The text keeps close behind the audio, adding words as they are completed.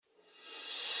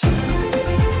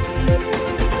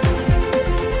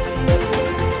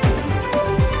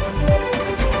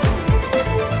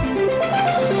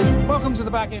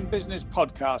Business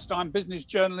Podcast. I'm business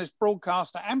journalist,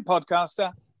 broadcaster and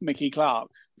podcaster, Mickey Clark.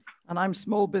 And I'm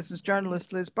small business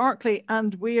journalist Liz Barkley,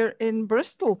 and we're in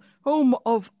Bristol, home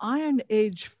of Iron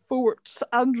Age forts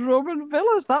and Roman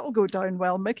villas. That'll go down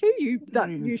well, Mickey.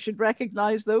 You should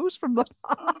recognise those from the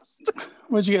past.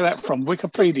 Where'd you get that from?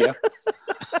 Wikipedia?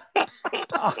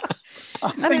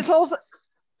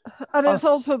 It's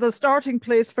also the starting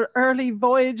place for early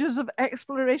voyages of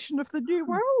exploration of the New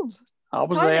World. I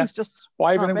was there,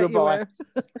 waving them goodbye.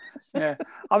 Yeah,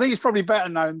 I think it's probably better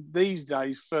known these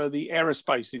days for the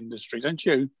aerospace industry, don't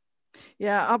you?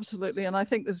 Yeah, absolutely. And I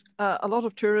think there's a lot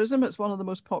of tourism. It's one of the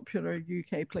most popular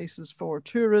UK places for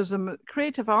tourism,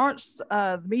 creative arts,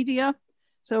 the media.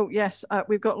 So yes,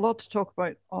 we've got a lot to talk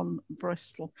about on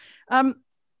Bristol.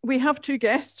 We have two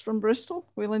guests from Bristol.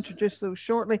 We'll introduce those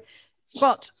shortly.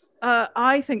 But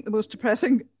I think the most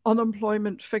depressing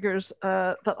unemployment figures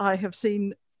that I have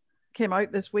seen came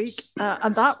out this week,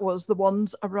 and that was the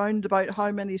ones around about how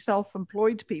many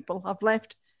self-employed people have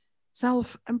left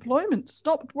self-employment,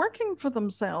 stopped working for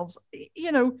themselves.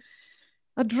 You know,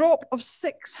 a drop of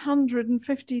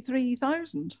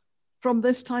 653,000 from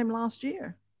this time last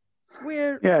year.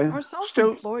 Are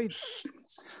self-employed.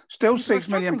 Still 6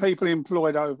 million people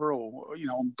employed overall, you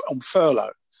know, on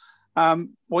furlough.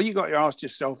 What you got to ask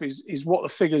yourself is what the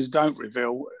figures don't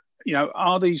reveal. You know,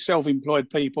 are these self-employed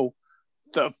people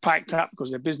that have packed up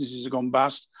because their businesses have gone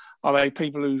bust? Are they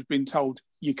people who've been told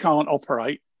you can't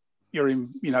operate? You're in,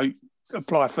 you know,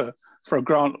 apply for a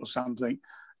grant or something.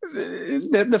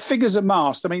 The figures are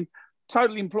masked. I mean,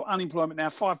 total unemployment now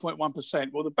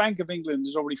 5.1%. Well, the Bank of England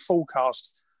has already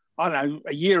forecast, I don't know,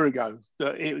 a year ago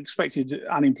that it expected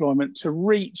unemployment to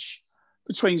reach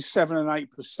between 7 and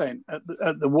 8% at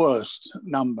the worst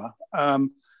number. And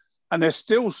they're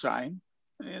still saying,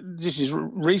 this is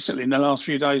recently in the last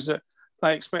few days, that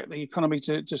they expect the economy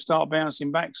to start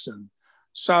bouncing back soon.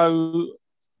 So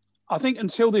I think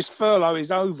until this furlough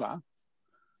is over,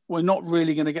 we're not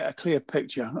really going to get a clear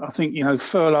picture. I think, you know,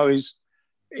 furlough is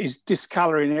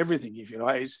discolouring everything, if you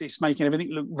like. It's making everything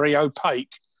look very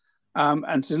opaque.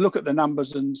 And to look at the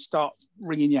numbers and start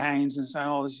wringing your hands and saying,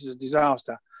 oh, this is a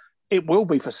disaster. It will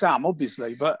be for some,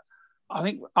 obviously, but I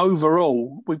think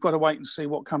overall, we've got to wait and see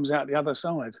what comes out the other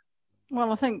side.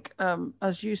 Well, I think,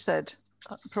 as you said,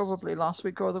 probably last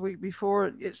week or the week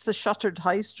before, it's the shuttered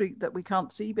high street that we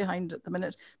can't see behind at the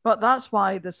minute. But that's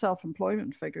why the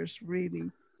self-employment figures really,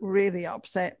 really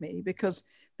upset me, because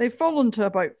they've fallen to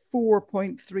about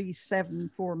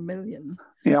 4.374 million.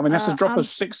 Yeah, I mean, that's a drop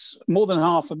of more than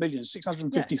 500,000,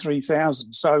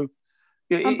 653,000. So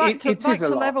it is a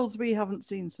lot. Levels we haven't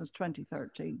seen since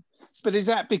 2013. But is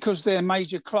that because their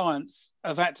major clients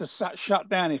have had to shut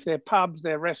down? If they're pubs,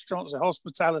 their restaurants, their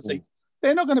hospitality,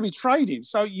 they're not going to be trading.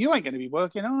 So you ain't going to be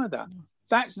working either.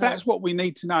 That's what we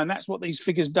need to know. And that's what these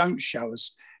figures don't show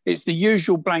us. It's the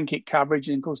usual blanket coverage.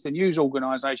 And of course, the news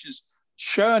organisations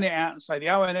churn it out and say the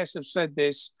ONS have said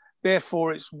this,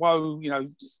 therefore it's woe, you know,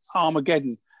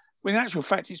 Armageddon. When in actual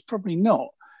fact, it's probably not.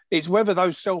 It's whether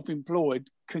those self-employed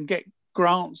can get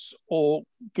grants or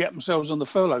get themselves on the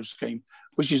furlough scheme,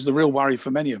 which is the real worry for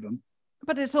many of them.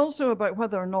 But it's also about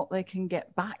whether or not they can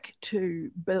get back to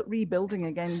rebuilding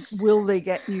again. Will they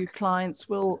get new clients?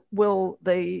 Will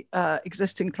the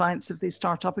existing clients, if they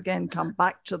start up again, come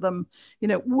back to them? You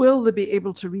know, will they be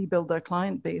able to rebuild their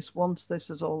client base once this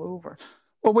is all over?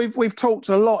 Well, we've talked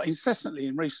a lot incessantly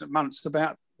in recent months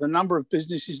about the number of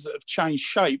businesses that have changed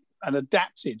shape and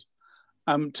adapted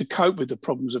to cope with the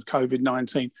problems of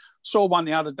COVID-19. Saw one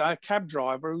the other day, a cab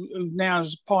driver who now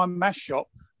has a pie and mash shop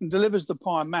and delivers the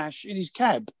pie and mash in his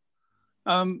cab.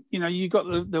 You know, you've got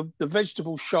the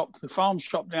vegetable shop, the farm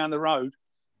shop down the road,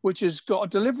 which has got a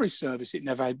delivery service it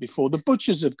never had before. The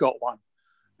butchers have got one.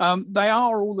 They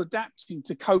are all adapting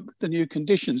to cope with the new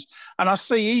conditions. And I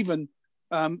see even,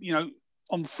 you know,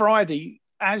 on Friday,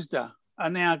 Asda are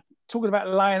now talking about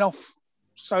laying off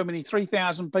so many,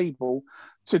 3,000 people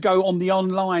to go on the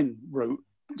online route.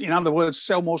 In other words,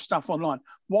 sell more stuff online.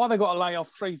 Why they got to lay off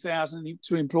 3,000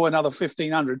 to employ another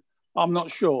 1,500, I'm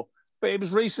not sure. But it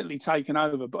was recently taken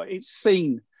over. But it's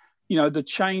seen, you know, the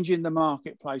change in the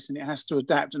marketplace, and it has to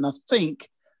adapt. And I think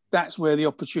that's where the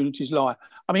opportunities lie.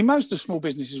 I mean, most of the small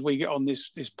businesses we get on this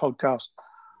podcast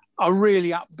are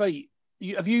really upbeat.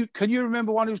 Can you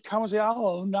remember one who's come and say,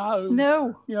 "Oh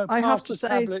no, you know, I have to say,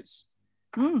 tablets."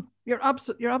 You're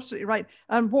absolutely right.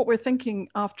 And what we're thinking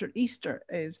after Easter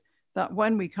is that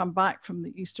when we come back from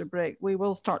the Easter break, we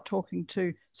will start talking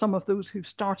to some of those who've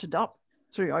started up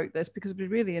throughout this, because it'd be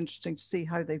really interesting to see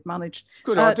how they've managed.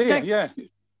 Good idea, yeah.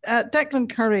 Declan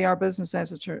Curry, our business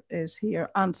editor, is here,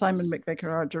 and Simon McVicker,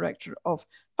 our Director of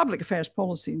Public Affairs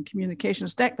Policy and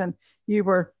Communications. Declan, you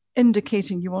were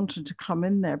indicating you wanted to come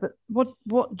in there, but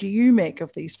what do you make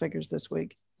of these figures this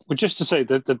week? Well, just to say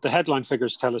that the headline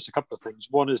figures tell us a couple of things.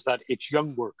 One is that it's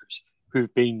young workers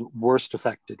who've been worst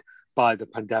affected by the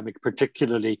pandemic,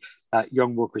 particularly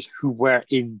young workers who were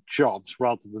in jobs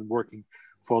rather than working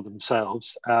for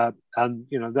themselves. And,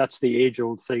 that's the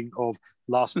age-old thing of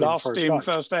last in,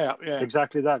 first out. Yeah.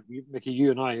 Exactly that. Mickey,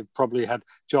 you and I have probably had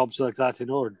jobs like that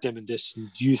in our dim and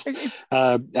distant youth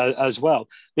as well.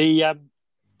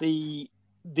 The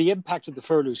impact of the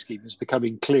furlough scheme is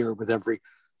becoming clear with every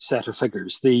set of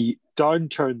figures. The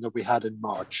downturn that we had in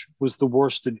March was the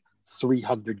worst in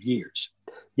 300 years.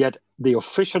 Yet the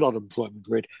official unemployment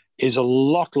rate is a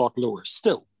lot lower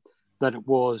still than it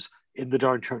was in the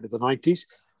downturn of the 90s,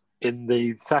 in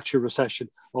the Thatcher recession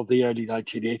of the early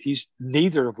 1980s,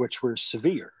 neither of which were as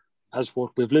severe as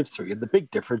what we've lived through. And the big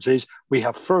difference is we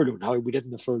have furlough now, we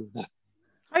didn't have furlough then.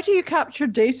 How do you capture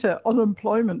data on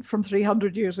unemployment from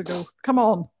 300 years ago? Come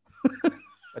on.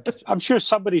 I'm sure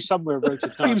somebody somewhere wrote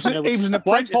it down. He was an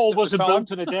apprentice. Whitehall wasn't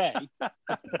built in a day.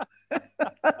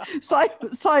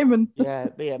 Simon. Yeah,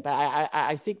 but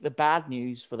I think the bad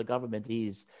news for the government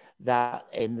is that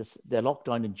in the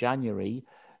lockdown in January,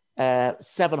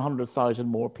 700,000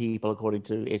 more people, according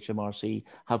to HMRC,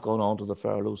 have gone on to the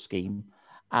furlough scheme.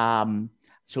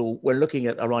 So we're looking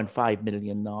at around 5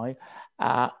 million now.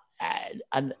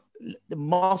 And there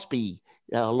must be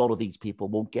a lot of these people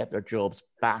won't get their jobs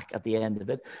back at the end of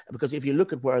it, because if you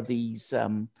look at where these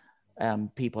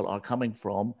people are coming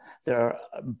from, they're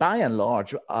by and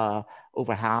large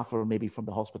over half or maybe from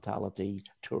the hospitality,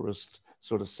 tourist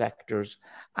sort of sectors.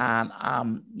 And,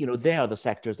 they are the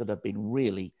sectors that have been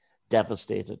really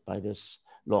devastated by this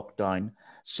lockdown.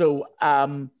 So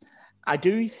I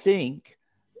do think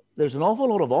there's an awful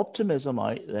lot of optimism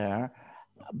out there,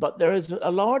 but there is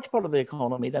a large part of the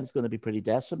economy that's going to be pretty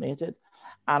decimated.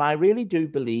 And I really do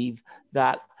believe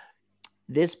that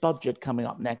this budget coming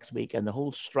up next week and the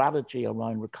whole strategy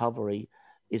around recovery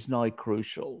is now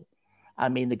crucial. I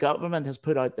mean, the government has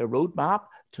put out their roadmap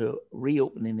to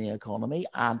reopening the economy,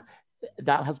 and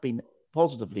that has been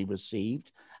positively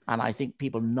received. And I think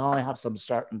people now have some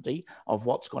certainty of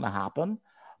what's going to happen.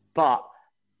 But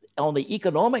on the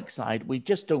economic side, we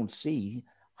just don't see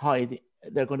how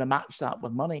they're going to match that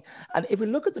with money. And if we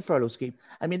look at the furlough scheme,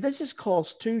 I mean, this has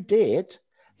cost to date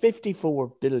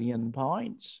 £54 billion.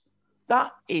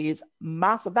 That is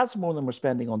massive. That's more than we're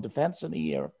spending on defence in a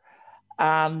year.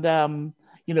 And,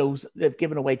 they've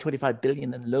given away 25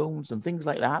 billion in loans and things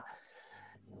like that.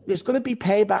 There's going to be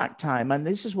payback time, and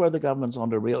this is where the government's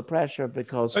under real pressure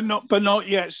because... But not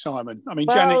yet, Simon. I mean,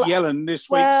 Janet Yellen this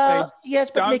week said,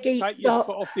 yes, but don't Mickey, take your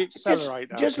foot off the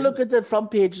accelerator. Just look at the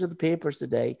front pages of the papers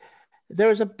today.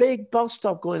 There is a big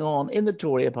bust-up going on in the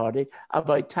Tory party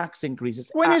about tax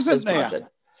increases. When isn't there? Budget.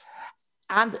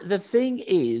 And the thing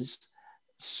is,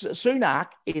 Sunak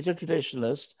is a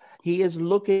traditionalist. He is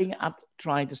looking at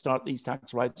trying to start these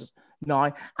tax rises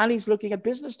now, and he's looking at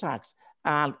business tax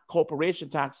and corporation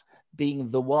tax being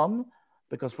the one,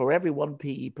 because for every 1p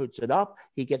he puts it up,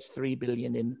 he gets 3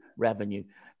 billion in revenue.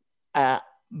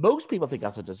 Most people think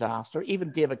that's a disaster.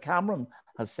 Even David Cameron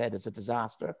has said it's a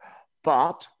disaster,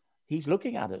 but he's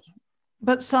looking at it.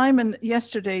 But Simon,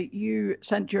 yesterday you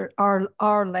sent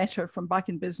our letter from Back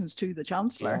in Business to the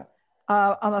Chancellor,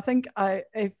 and I think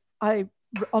if I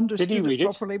understood it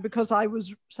properly because I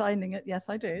was signing it. Yes,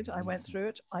 I did. I went through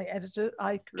it. I edited it.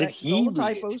 I corrected all the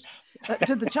typos.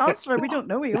 To the Chancellor, we don't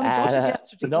know. He only got it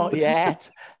yesterday. Not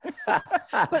yet.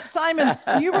 But Simon,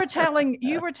 you were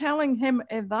telling him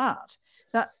in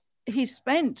that he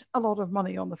spent a lot of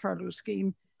money on the furlough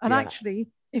scheme, and actually,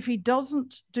 if he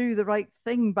doesn't do the right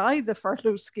thing by the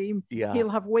furlough scheme, he'll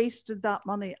have wasted that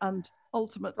money and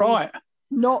ultimately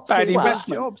not bad save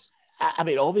investment. Jobs. I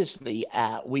mean, obviously,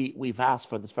 we've asked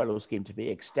for the furlough scheme to be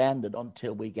extended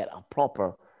until we get a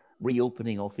proper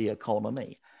reopening of the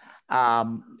economy.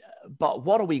 But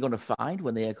what are we going to find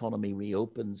when the economy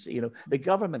reopens? The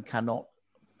government cannot,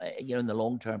 in the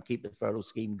long term, keep the furlough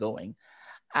scheme going.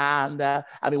 And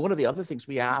one of the other things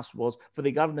we asked was for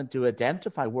the government to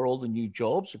identify where all the new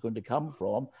jobs are going to come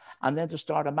from, and then to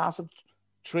start a massive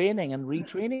training and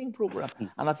retraining program.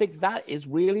 And I think that is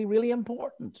really, really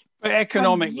important. But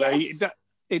economically,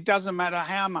 it doesn't matter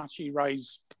how much he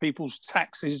raises people's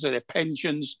taxes or their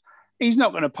pensions. He's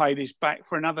not going to pay this back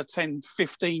for another 10,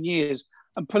 15 years.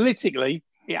 And politically,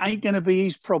 it ain't going to be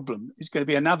his problem. It's going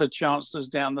to be another chancellor's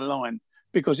down the line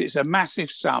because it's a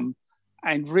massive sum.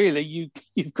 And really,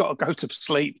 you've got to go to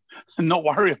sleep and not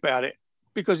worry about it.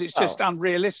 because it's just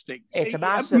unrealistic. It's a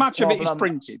massive much problem. of it is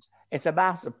printed. It's a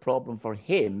massive problem for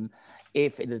him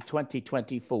if in the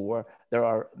 2024 there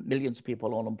are millions of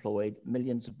people unemployed,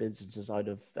 millions of businesses out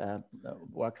of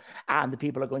work, and the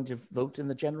people are going to vote in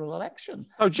the general election.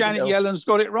 Oh, Janet Yellen's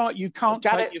got it right. You can't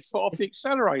take your foot off the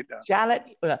accelerator.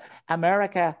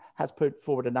 America has put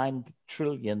forward a $9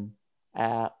 trillion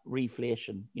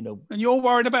reflation, And you're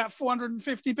worried about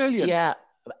 450 billion. Yeah.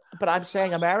 But I'm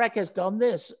saying America has done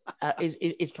this,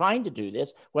 is trying to do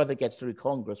this. Whether it gets through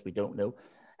Congress, we don't know.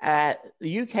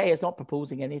 The UK is not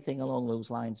proposing anything along those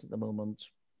lines at the moment.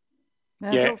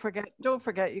 Yeah. Don't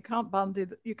forget, you can't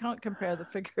you can't compare the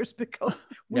figures because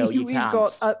we've can't.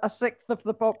 got a sixth of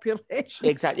the population.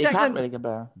 Exactly, you can't really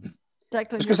compare.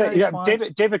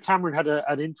 David Cameron had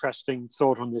an interesting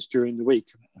thought on this during the week.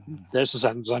 There's a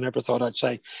sentence I never thought I'd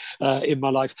say in my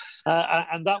life.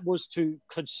 And that was to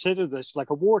consider this like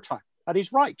a wartime. And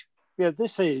he's right.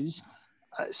 This is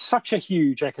such a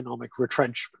huge economic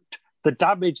retrenchment. The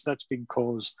damage that's been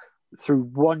caused through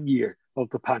 1 year of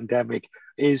the pandemic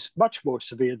is much more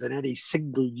severe than any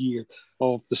single year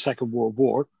of the Second World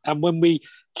War. And when we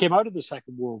came out of the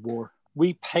Second World War,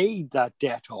 we paid that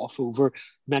debt off over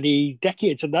many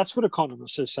decades. And that's what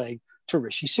economists are saying to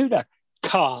Rishi Sunak.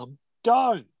 Calm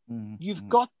down. Mm-hmm. You've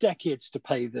got decades to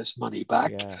pay this money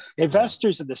back. Yeah.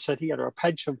 Investors in the city and our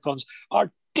pension funds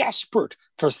are desperate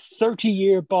for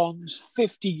 30-year bonds,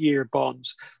 50-year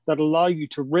bonds that allow you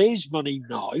to raise money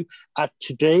now at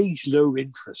today's low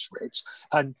interest rates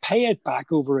and pay it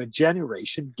back over a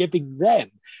generation, giving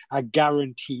them a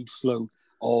guaranteed flow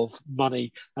of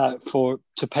money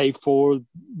to pay for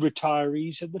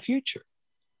retirees in the future.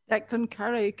 Declan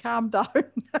Curry, calm down.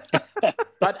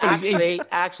 But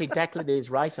actually, Declan is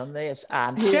right on this,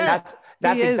 and that's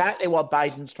exactly what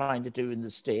Biden's trying to do in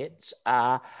the States.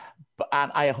 And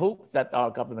I hope that our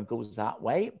government goes that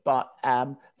way. But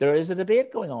there is a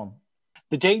debate going on.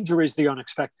 The danger is the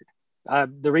unexpected.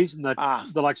 The reason that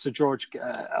the likes of George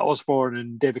Osborne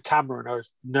and David Cameron are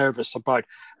nervous about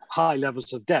high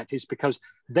levels of debt is because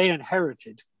they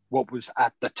inherited what was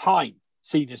at the time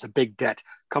seen as a big debt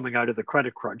coming out of the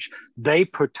credit crunch. They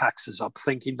put taxes up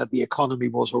thinking that the economy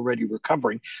was already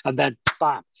recovering. And then,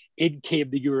 bam, in came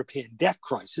the European debt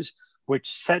crisis, which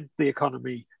sent the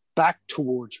economy back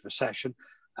towards recession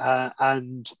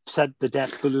and sent the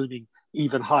debt ballooning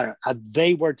even higher. And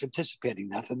they weren't anticipating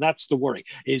that. And that's the worry,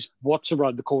 is what's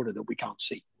around the corner that we can't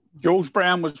see. George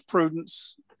Brown was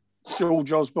prudence.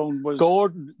 George Osborne was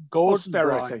Gordon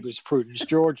austerity. Brown was prudence.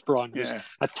 George Brown was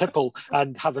a tipple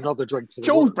and have another drink for the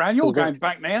George Brown, you're going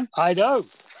back now. I know.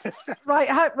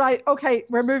 Right. Okay,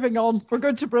 we're moving on. We're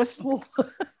going to Bristol.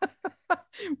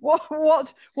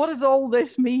 What does all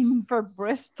this mean for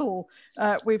Bristol?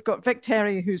 We've got Vic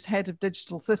Terry, who's head of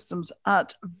digital systems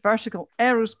at Vertical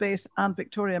Aerospace, and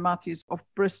Victoria Matthews of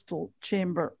Bristol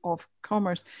Chamber of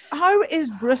Commerce. How is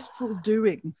Bristol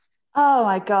doing? Oh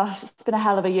my gosh, it's been a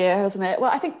hell of a year, hasn't it?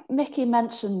 Well, I think Mickey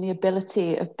mentioned the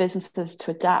ability of businesses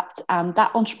to adapt, and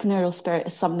that entrepreneurial spirit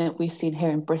is something that we've seen here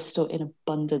in Bristol in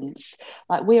abundance.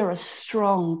 Like, we are a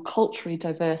strong, culturally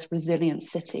diverse, resilient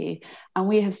city, and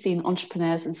we have seen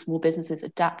entrepreneurs and small businesses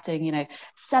adapting,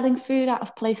 selling food out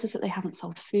of places that they haven't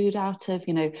sold food out of,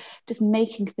 just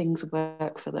making things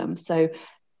work for them. So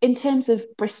in terms of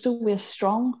Bristol, we're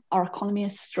strong. Our economy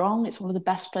is strong. It's one of the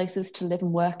best places to live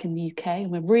and work in the UK, and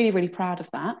we're really, really proud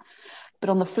of that. But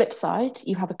on the flip side,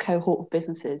 you have a cohort of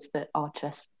businesses that are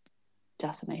just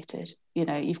decimated.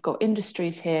 You've got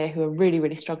industries here who are really,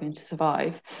 really struggling to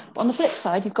survive. But on the flip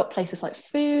side, you've got places like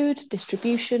food,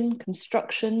 distribution,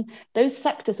 construction. Those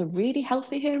sectors are really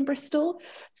healthy here in Bristol.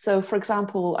 So, for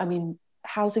example,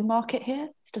 housing market here,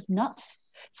 it's just nuts.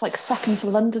 It's like second to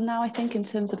London now, I think, in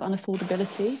terms of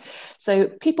unaffordability. So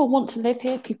people want to live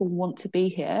here, people want to be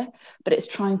here, but it's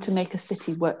trying to make a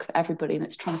city work for everybody, and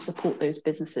it's trying to support those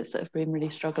businesses that have been really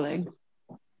struggling.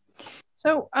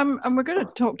 So, and we're going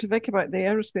to talk to Vic about the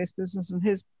aerospace business and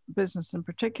his business in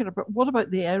particular, but what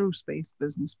about the aerospace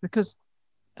business? Because,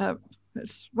 I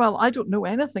don't know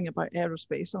anything about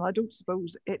aerospace, and I don't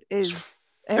suppose it is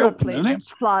airplanes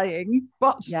flying,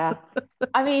 but yeah,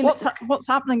 what's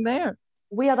happening there?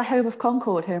 We are the home of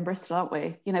Concorde here in Bristol, aren't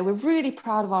we? We're really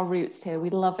proud of our roots here. We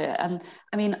love it. And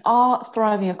our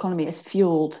thriving economy is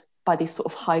fueled by these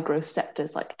sort of high growth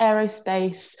sectors like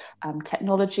aerospace,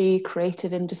 technology,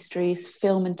 creative industries,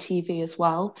 film and TV as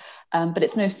well. But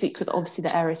it's no secret that obviously the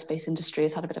aerospace industry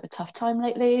has had a bit of a tough time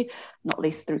lately, not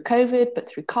least through COVID, but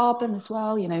through carbon as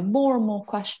well. More and more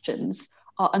questions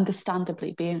are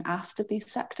understandably being asked of these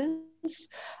sectors,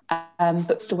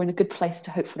 but still we're in a good place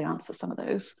to hopefully answer some of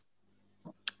those.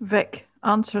 Vic,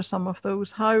 answer some of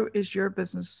those. How is your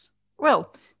business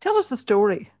Well, tell us the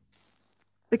story,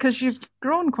 because you've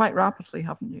grown quite rapidly,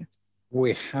 haven't you?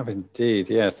 We have indeed.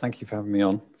 Yeah, thank you for having me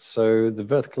on. So the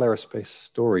Vertical Aerospace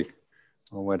story,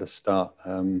 or where to start.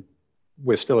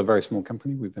 We're still a very small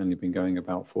company. We've only been going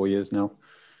about 4 years now.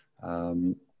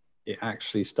 It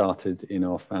actually started in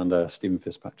our founder, Stephen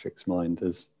Fitzpatrick's mind,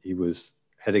 as he was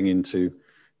heading into,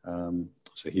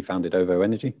 so he founded OVO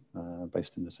Energy,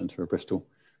 based in the center of Bristol.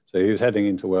 So he was heading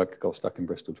into work, got stuck in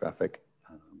Bristol traffic,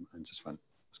 and just went,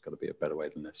 there's got to be a better way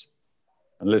than this.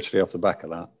 And literally off the back of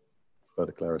that,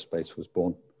 Vertical Aerospace was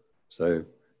born. So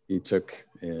he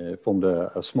formed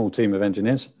a small team of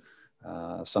engineers,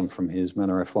 some from his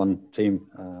Manor F1 team,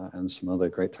 and some other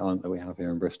great talent that we have here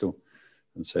in Bristol,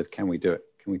 and said, can we do it?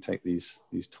 Can we take these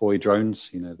toy drones,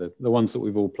 the ones that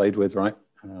we've all played with, right?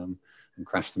 And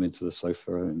crash them into the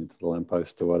sofa and into the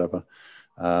lamppost or whatever.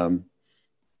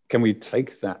 Can we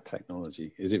take that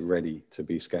technology? Is it ready to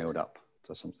be scaled up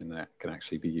to something that can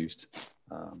actually be used?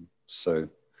 So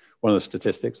one of the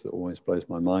statistics that always blows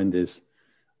my mind is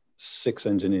 6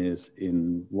 engineers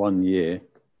in 1 year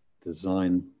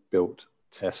designed, built,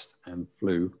 test, and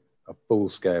flew a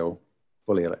full-scale,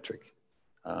 fully electric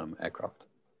aircraft.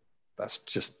 That's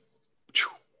just,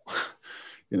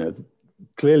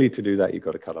 clearly to do that, you've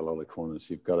got to cut a lot of corners.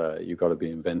 You've got to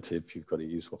be inventive. You've got to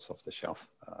use what's off the shelf.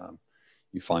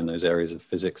 You find those areas of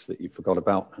physics that you forgot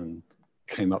about and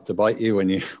came up to bite you when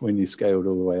you scaled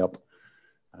all the way up.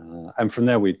 And from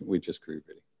there, we just grew,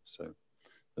 really. So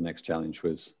the next challenge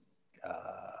was,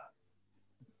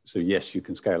 so yes, you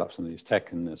can scale up some of these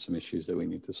tech, and there's some issues that we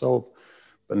need to solve,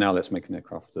 but now let's make an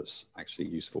aircraft that's actually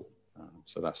useful.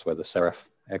 So that's where the Seraph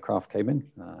aircraft came in,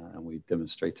 and we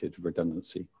demonstrated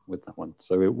redundancy with that one.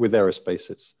 So with aerospace,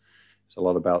 it's a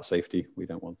lot about safety. We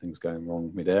don't want things going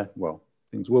wrong midair. Well,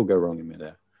 things will go wrong in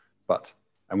midair,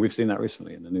 and we've seen that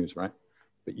recently in the news, right?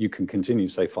 But you can continue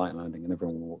safe flight and landing, and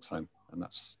everyone walks home. And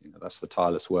that's the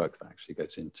tireless work that actually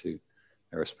goes into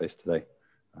aerospace today.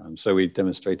 So we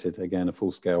demonstrated, again, a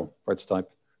full-scale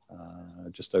prototype,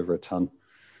 just over a ton,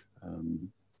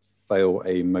 fail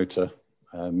a motor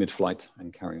mid-flight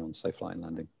and carry on safe flight and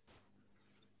landing.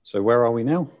 So where are we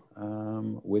now?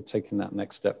 We're taking that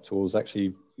next step towards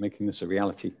actually making this a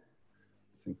reality.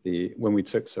 I think when we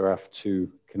took Seraph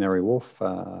to Canary Wharf,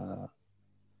 oh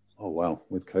wow,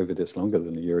 with COVID, it's longer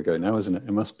than a year ago now, isn't it?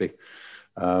 It must be.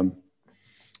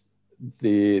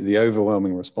 The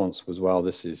overwhelming response was, well,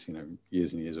 this is,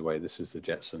 years and years away. This is the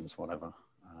Jetsons, whatever.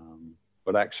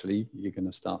 But actually, you're going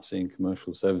to start seeing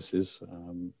commercial services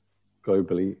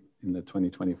globally in the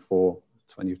 2024,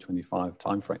 2025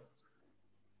 timeframe.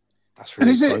 That's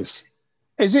really close.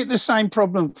 Is it the same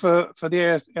problem for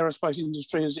the aerospace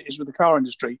industry as it is with the car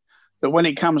industry, that when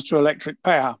it comes to electric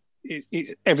power,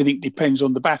 everything depends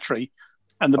on the battery,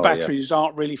 and the batteries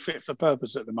aren't really fit for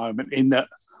purpose at the moment, in that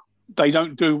they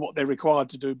don't do what they're required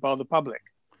to do by the public?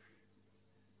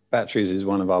 Batteries is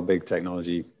one of our big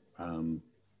technology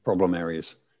problem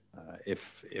areas.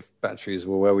 If batteries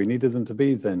were where we needed them to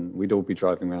be, then we'd all be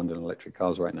driving around in electric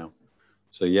cars right now.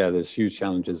 So yeah, there's huge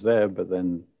challenges there, but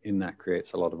then in that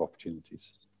creates a lot of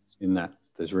opportunities. In that,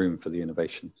 there's room for the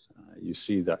innovation. You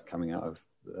see that coming out of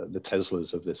the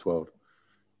Teslas of this world.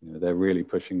 They're really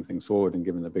pushing things forward and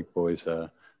giving the big boys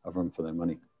a run for their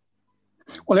money.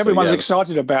 Well, everyone's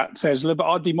excited about Tesla, but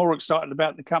I'd be more excited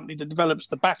about the company that develops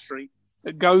the battery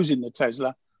that goes in the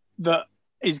Tesla, that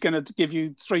is going to give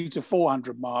you 300 to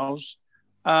 400 miles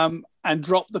and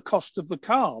drop the cost of the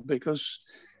car, because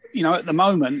at the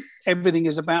moment everything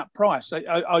is about price.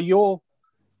 Are your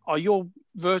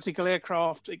vertical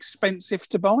aircraft expensive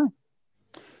to buy?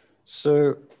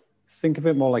 So think of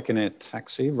it more like an air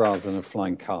taxi rather than a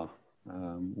flying car.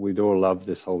 We'd all love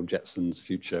this whole Jetsons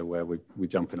future where we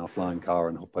jump in our flying car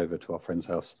and hop over to our friend's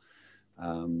house.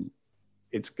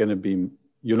 It's going to be,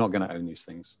 you're not going to own these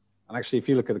things. And actually, if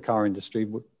you look at the car industry,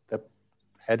 they're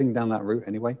heading down that route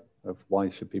anyway, of why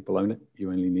should people own it?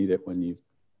 You only need it when you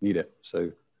need it. So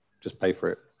just pay for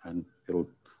it and it'll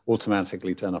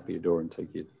automatically turn up at your door and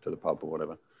take you to the pub or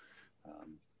whatever.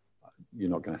 You're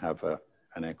not going to have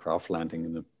an aircraft landing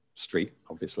in the street,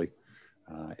 obviously.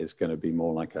 It's going to be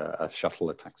more like a shuttle,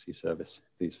 a taxi service,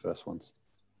 these first ones.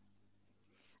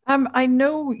 I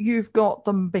know you've got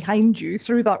them behind you,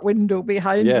 through that window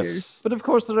behind you, but of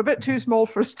course they're a bit too small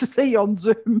for us to see on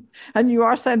Zoom. And you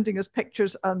are sending us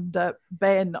pictures, and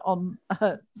Ben, on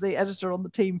the editor on the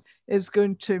team, is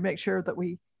going to make sure that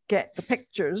we get the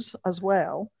pictures as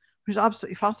well, which is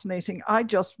absolutely fascinating. I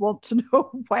just want to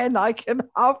know when I can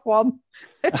have one.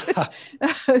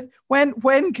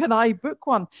 when can I book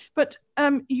one? But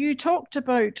you talked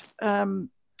about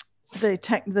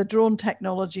the drone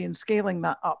technology and scaling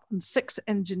that up. And 6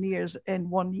 engineers in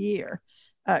 1 year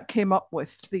came up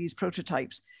with these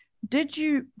prototypes.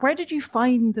 Where did you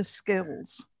find the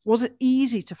skills? Was it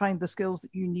easy to find the skills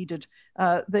that you needed?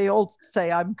 They all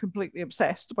say I'm completely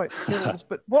obsessed about skills,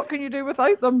 but what can you do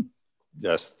without them?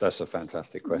 Yes, that's a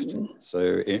fantastic question. So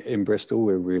in Bristol,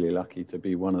 we're really lucky to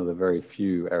be one of the very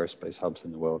few aerospace hubs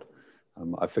in the world.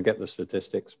 I forget the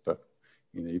statistics, but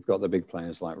you've got the big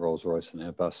players like Rolls-Royce and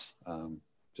Airbus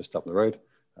just up the road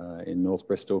in North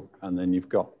Bristol, and then you've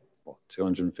got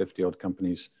 250 odd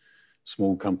companies,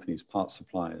 small companies, part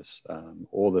suppliers,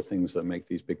 all the things that make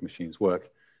these big machines work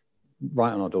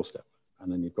right on our doorstep.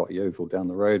 And then you've got Yeovil down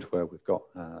the road where we've got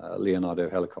Leonardo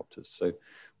helicopters. So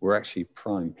we're actually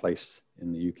prime placed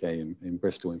in the UK, in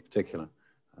Bristol in particular,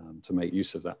 to make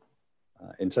use of that.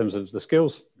 In terms of the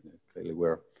skills, clearly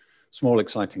we're a small,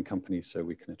 exciting company, so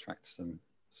we can attract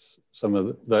some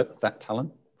of that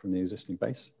talent from the existing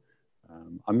base.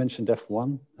 I mentioned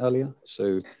F1 earlier.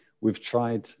 So we've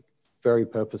tried very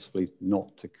purposefully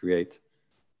not to create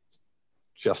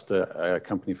just a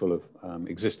company full of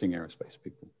existing aerospace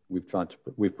people.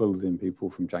 We've pulled in people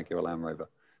from Jaguar Land Rover.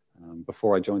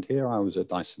 Before I joined here, I was at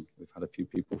Dyson. We've had a few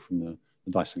people from the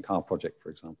Dyson car project, for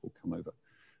example, come over.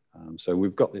 So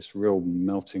we've got this real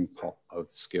melting pot of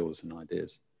skills and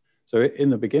ideas. So in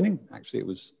the beginning, actually, it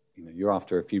was, you're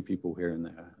after a few people here and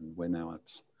there, and we're now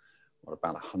at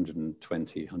about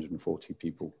 120, 140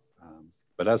 people.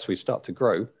 But as we start to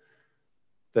grow,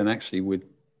 then actually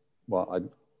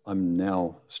I'm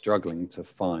now struggling to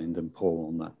find and pull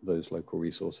on those local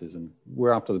resources, and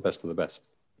we're after the best of the best.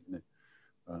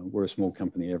 We're a small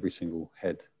company. Every single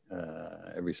head,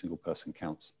 every single person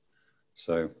counts.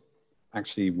 So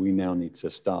actually, we now need to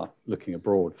start looking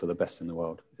abroad for the best in the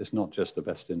world. It's not just the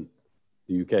best in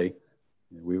the UK.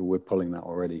 We're pulling that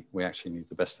already. We actually need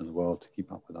the best in the world to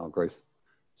keep up with our growth.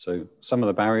 So some of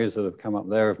the barriers that have come up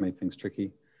there have made things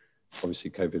tricky.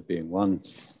 Obviously, COVID being one,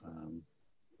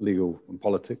 legal and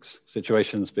politics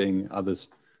situations being others.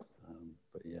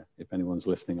 But yeah, if anyone's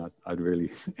listening, I'd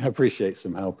really appreciate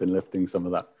some help in lifting some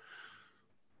of that.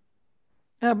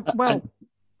 Well,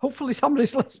 hopefully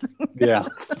somebody's listening. Yeah.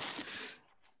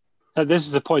 And this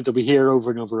is a point that we hear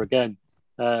over and over again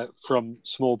from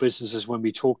small businesses when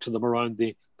we talk to them around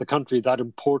the country, that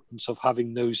importance of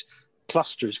having those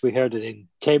clusters. We heard it in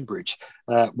Cambridge,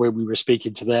 where we were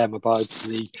speaking to them about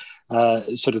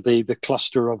the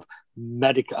cluster of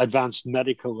advanced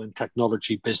medical and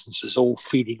technology businesses all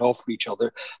feeding off each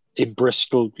other. In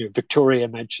Bristol, Victoria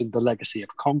mentioned the legacy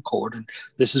of Concorde, and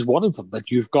this is one of them, that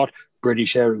you've got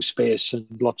British Aerospace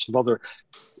and lots of other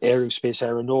aerospace,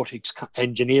 aeronautics,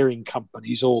 engineering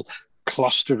companies all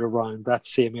clustered around that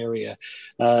same area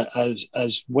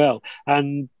as well.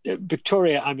 And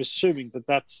Victoria, I'm assuming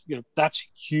that's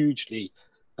hugely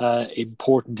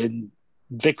important in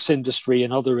Vic's industry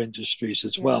and other industries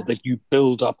as well, that you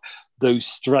build up those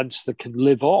strengths that can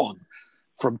live on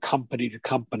from company to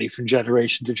company, from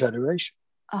generation to generation.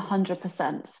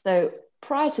 100%. So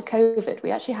prior to COVID,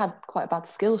 we actually had quite a bad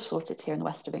skills shortage here in the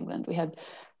west of England. We had,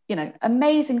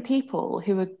 amazing people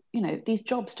who were, these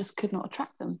jobs just could not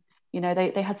attract them.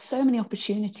 They had so many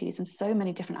opportunities and so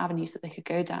many different avenues that they could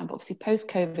go down. But obviously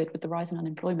post-COVID, with the rise in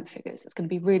unemployment figures, it's going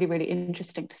to be really, really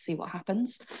interesting to see what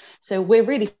happens. So we're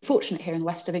really fortunate here in the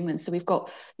west of England. So we've got,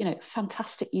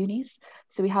 fantastic unis.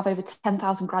 So we have over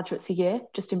 10,000 graduates a year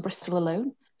just in Bristol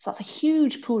alone. So that's a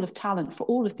huge pool of talent for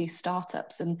all of these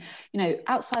startups. And,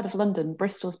 outside of London,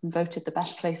 Bristol's been voted the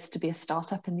best place to be a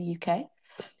startup in the UK.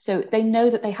 So they know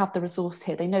that they have the resource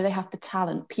here. They know they have the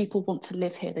talent. People want to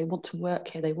live here. They want to work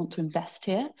here. They want to invest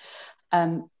here.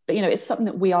 But, it's something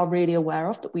that we are really aware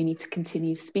of, that we need to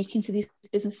continue speaking to these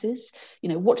businesses.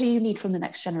 What do you need from the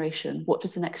next generation? What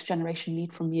does the next generation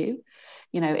need from you?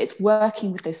 It's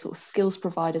working with those sort of skills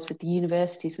providers, with the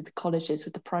universities, with the colleges,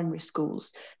 with the primary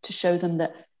schools, to show them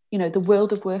that, the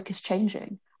world of work is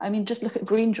changing. I mean, just look at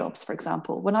green jobs, for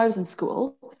example. When I was in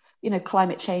school,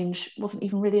 climate change wasn't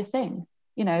even really a thing.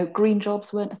 Green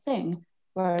jobs weren't a thing.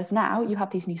 Whereas now you have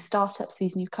these new startups,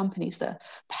 these new companies that are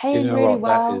paying really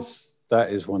well. That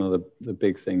is one of the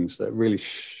big things that really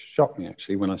shocked me,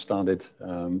 actually, when I started,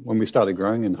 when we started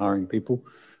growing and hiring people.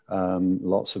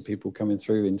 Lots of people coming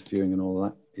through, interviewing and all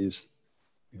that is,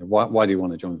 why do you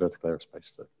want to join Vertical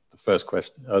Aerospace? The first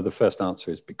question, the first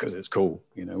answer is because it's cool.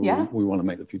 We want to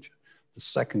make the future. The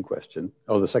second question,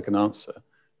 or the second answer,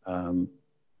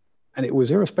 and it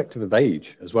was irrespective of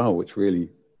age as well, which really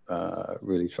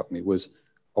shocked me, was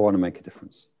I want to make a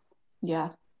difference. Yeah,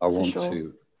 I want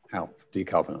to help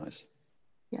decarbonize.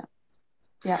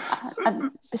 Yeah, and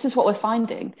this is what we're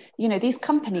finding. These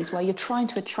companies where you're trying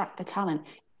to attract the talent,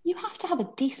 you have to have a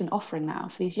decent offering now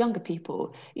for these younger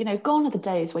people. You know, gone are the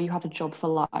days where you have a job for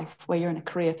life, where you're in a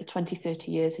career for 20,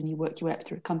 30 years and you work your way up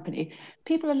through a company.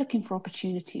 People are looking for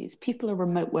opportunities. People are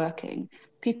remote working.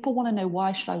 People want to know,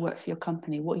 why should I work for your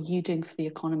company? What are you doing for the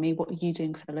economy? What are you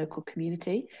doing for the local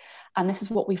community? And this is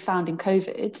what we found in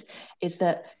COVID, is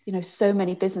that, you know, so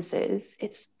many businesses,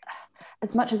 it's,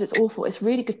 as much as it's awful, it's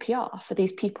really good PR for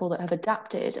these people that have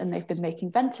adapted and they've been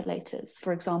making ventilators.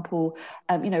 For example,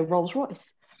 you know,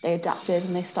 Rolls-Royce. They adapted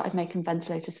and they started making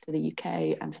ventilators for the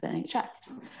UK and for the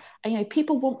NHS. And, you know,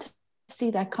 people want to see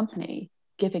their company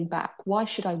giving back. Why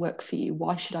should I work for you?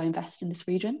 Why should I invest in this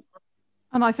region?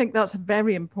 And I think that's a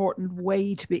very important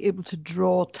way to be able to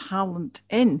draw talent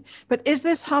in. But is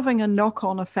this having a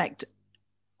knock-on effect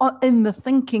in the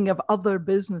thinking of other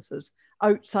businesses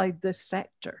outside this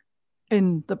sector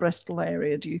in the Bristol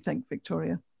area, do you think,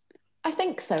 Victoria? I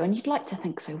think so. And you'd like to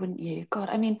think so, wouldn't you? God,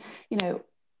 I mean, you know,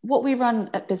 what we run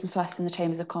at Business West and the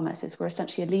Chambers of Commerce is we're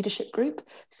essentially a leadership group.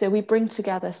 So we bring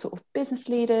together sort of business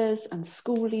leaders and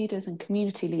school leaders and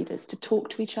community leaders to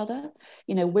talk to each other.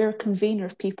 You know, we're a convener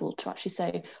of people to actually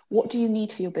say, what do you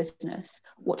need for your business?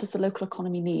 What does the local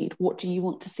economy need? What do you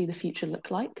want to see the future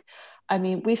look like? I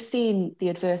mean, we've seen the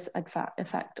adverse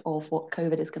effect of what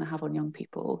COVID is going to have on young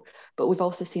people, but we've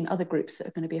also seen other groups that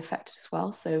are going to be affected as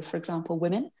well. So, for example,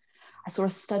 women. I saw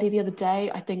a study the other day,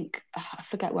 I think, I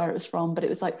forget where it was from, but it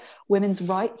was like women's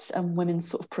rights and women's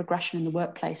sort of progression in the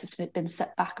workplace has been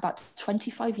set back about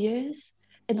 25 years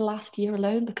in the last year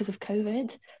alone because of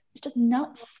COVID. It's just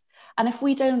nuts. And if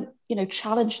we don't, you know,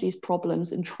 challenge these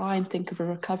problems and try and think of a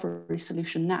recovery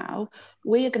solution now,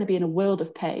 we are going to be in a world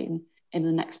of pain in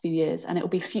the next few years, and it will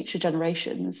be future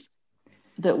generations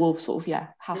that will sort of,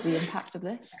 have the impact of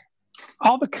this.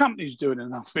 Are the companies doing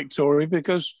enough, Victoria?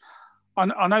 Because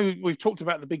I know we've talked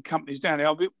about the big companies down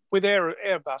there. With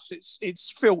Airbus,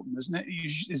 it's Filton, isn't it?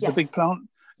 Is the big plant?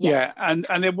 Yes. Yeah,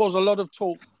 and there was a lot of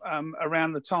talk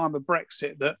around the time of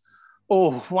Brexit that,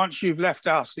 once you've left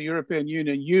us, the European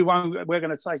Union, we're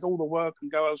going to take all the work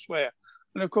and go elsewhere.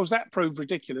 And of course, that proved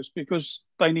ridiculous because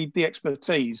they need the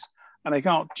expertise and they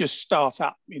can't just start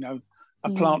up, you know, a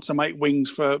plant to make wings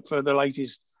for the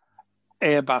latest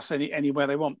Airbus anywhere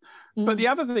they want. But the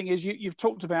other thing is you've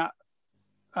talked about,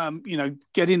 you know,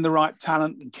 getting the right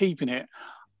talent and keeping it.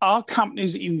 Are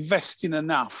companies investing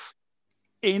enough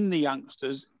in the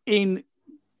youngsters, in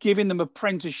giving them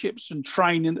apprenticeships and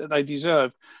training that they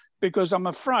deserve? Because I'm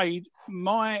afraid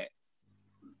my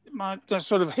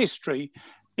sort of history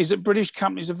is that British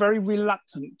companies are very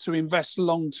reluctant to invest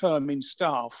long-term in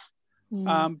staff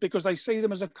because they see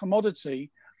them as a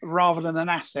commodity rather than an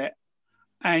asset.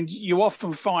 And you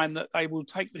often find that they will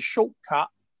take the shortcut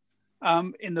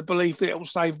in the belief that it will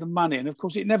save them money. And of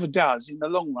course, it never does in the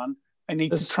long run. They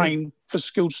need to train for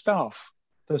skilled staff.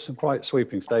 There's some quite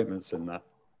sweeping statements in that.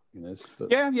 You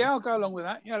know, Yeah, I'll go along with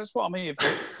that. Yeah, that's what I'm here for.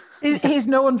 He's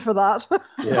known for that.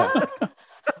 Yeah.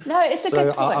 No, it's a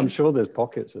good point. I'm sure there's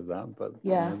pockets of that, but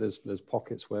you know, there's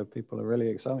pockets where people are really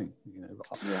excelling. You know,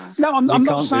 No, I'm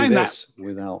not saying that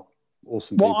without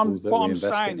awesome people that we invest in. What I'm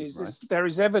saying is there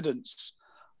is evidence.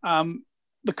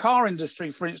 The car industry,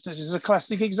 for instance, is a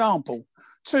classic example.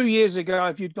 2 years ago,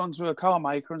 if you'd gone to a car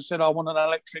maker and said, I want an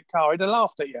electric car, he'd have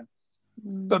laughed at you.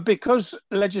 But because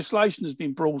legislation has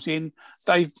been brought in,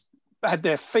 they've had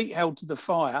their feet held to the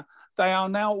fire. They are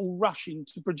now all rushing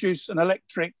to produce an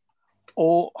electric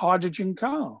or hydrogen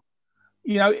car.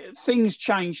 You know, things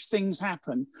change, things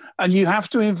happen, and you have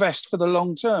to invest for the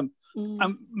long term.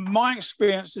 And my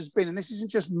experience has been, and this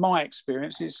isn't just my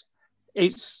experience,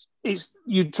 it's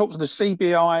you talk to the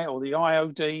CBI or the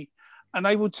IOD, and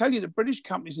they will tell you that British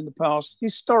companies in the past,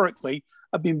 historically,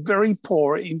 have been very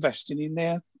poor at investing in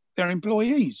their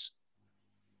employees.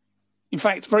 In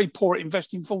fact, very poor at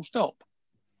investing full stop.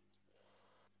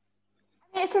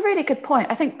 It's a really good point.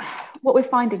 I think what we're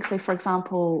finding, so for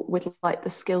example, with like the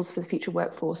skills for the future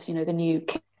workforce, you know, the new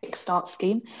Kickstart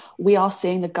scheme, we are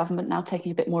seeing the government now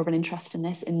taking a bit more of an interest in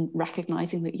this, in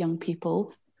recognising that young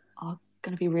people are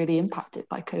going to be really impacted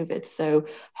by COVID. So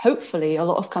hopefully a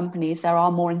lot of companies, there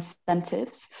are more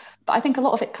incentives, but I think a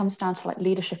lot of it comes down to like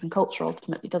leadership and culture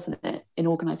ultimately, doesn't it, in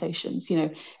organizations? You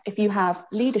know, if you have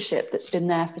leadership that's been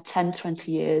there for 10,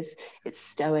 20 years, it's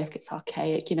stoic, it's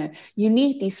archaic, you know, you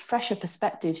need these fresher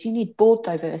perspectives, you need board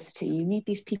diversity, you need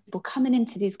these people coming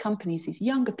into these companies, these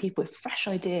younger people with fresh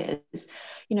ideas,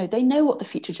 you know, they know what the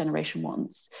future generation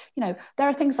wants. You know, there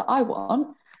are things that I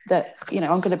want that, you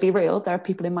know, I'm going to be real, there are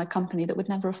people in my company that would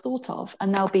never have thought of,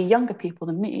 and there'll be younger people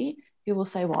than me who will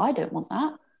say, well, I don't want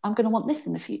that, I'm going to want this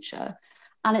in the future.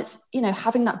 And it's, you know,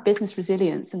 having that business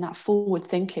resilience and that forward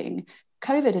thinking.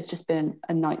 COVID has just been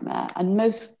a nightmare, and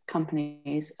most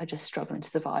companies are just struggling to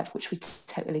survive, which we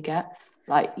totally get.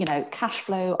 Like, you know, cash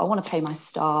flow, I want to pay my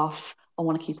staff, I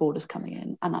want to keep orders coming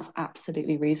in, and that's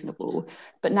absolutely reasonable.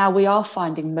 But now we are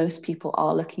finding most people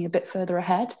are looking a bit further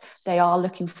ahead. They are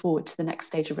looking forward to the next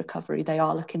stage of recovery. They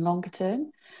are looking longer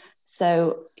term.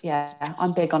 So yeah,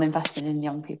 I'm big on investing in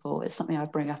young people. It's something I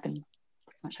bring up in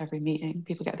pretty much every meeting.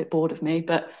 People get a bit bored of me,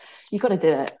 but you've got to do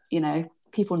it, you know.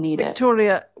 People need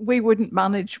Victoria, we wouldn't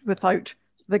manage without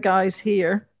the guys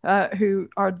here who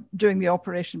are doing the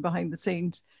operation behind the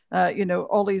scenes. You know,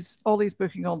 Ollie's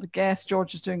booking all the guests.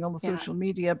 George is doing all the social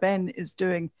media. Ben is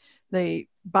doing the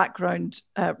background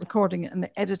recording and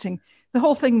the editing. The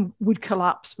whole thing would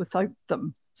collapse without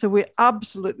them. So we're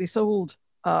absolutely sold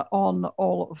on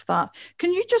all of that.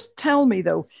 Can you just tell me,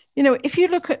 though, you know, if you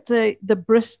look at the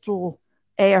Bristol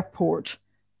airport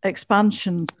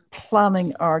expansion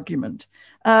planning argument,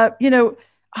 you know,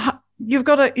 you've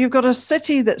got a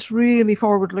city that's really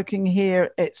forward looking here.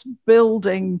 It's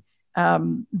building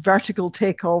vertical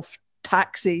takeoff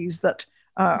taxis that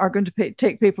are going to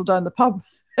take people down the pub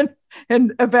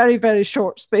in a very, very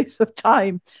short space of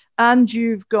time. And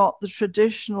you've got the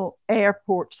traditional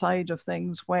airport side of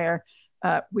things where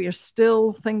we are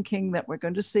still thinking that we're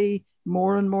going to see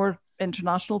more and more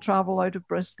international travel out of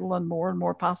Bristol and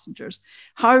more passengers.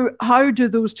 How do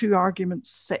those two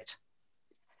arguments sit?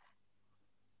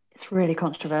 It's really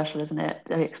controversial, isn't it?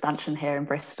 The expansion here in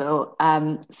Bristol.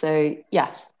 So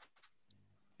yes,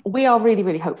 we are really,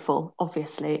 really hopeful,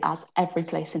 obviously, as every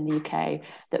place in the UK,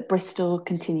 that Bristol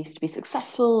continues to be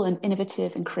successful and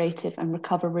innovative and creative and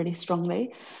recover really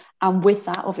strongly. And with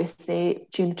that, obviously,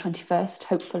 June the 21st,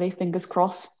 hopefully, fingers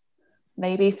crossed,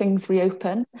 maybe things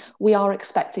reopen. We are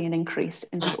expecting an increase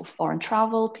in sort of foreign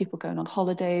travel, people going on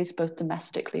holidays, both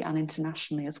domestically and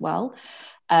internationally as well.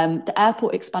 The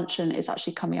airport expansion is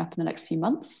actually coming up in the next few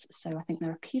months, so I think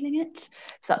they're appealing it.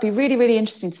 So that'd be really, really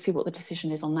interesting to see what the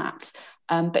decision is on that.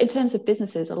 But in terms of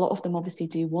businesses, a lot of them obviously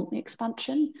do want the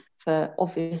expansion for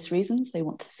obvious reasons. They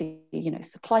want to see, you know,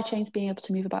 supply chains being able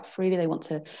to move about freely. They want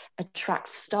to attract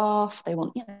staff. They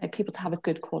want, you know, people to have a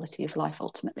good quality of life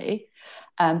ultimately.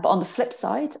 But on the flip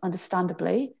side,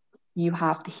 understandably, you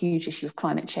have the huge issue of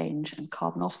climate change and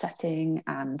carbon offsetting,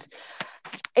 and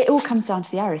it all comes down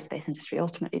to the aerospace industry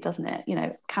ultimately, doesn't it? You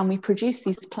know, can we produce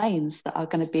these planes that are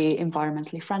going to be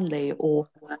environmentally friendly or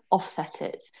offset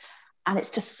it? And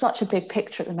it's just such a big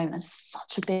picture at the moment and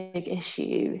such a big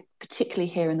issue, particularly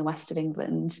here in the west of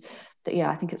England, that, yeah,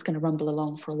 I think it's going to rumble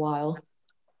along for a while.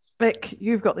 Vic,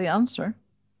 you've got the answer.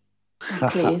 Oh,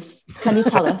 please, can you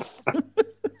tell us?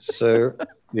 So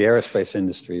the aerospace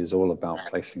industry is all about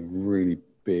placing really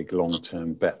big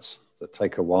long-term bets that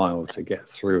take a while to get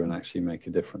through and actually make a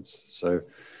difference. So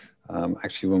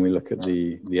actually, when we look at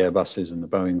the Airbuses and the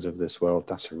Boeings of this world,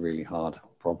 that's a really hard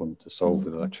problem to solve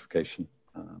with electrification.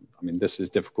 I mean, this is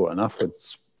difficult enough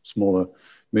with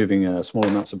moving small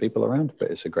amounts of people around, but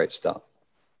it's a great start.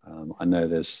 I know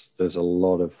there's a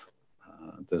lot of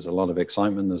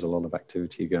excitement, there's a lot of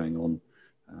activity going on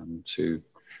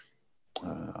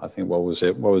I think what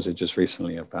was it just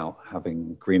recently about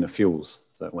having greener fuels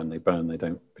that when they burn they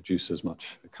don't produce as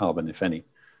much carbon, if any,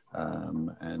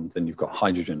 and then you've got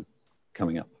hydrogen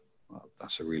coming up. Well,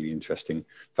 that's a really interesting,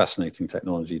 fascinating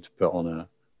technology to put on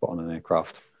an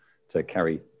aircraft to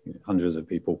carry hundreds of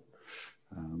people.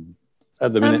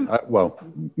 At the minute,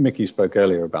 Mickey spoke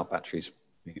earlier about batteries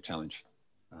being a challenge,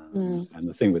 and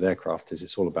the thing with aircraft is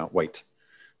it's all about weight.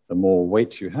 The more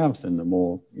weight you have, then the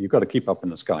more you've got to keep up in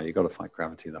the sky. You've got to fight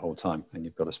gravity the whole time, and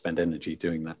you've got to spend energy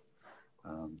doing that.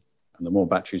 And the more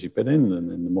batteries you put in,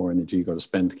 then the more energy you've got to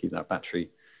spend to keep that battery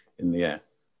in the air.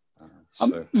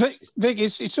 Vic,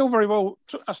 it's all very well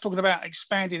us talking about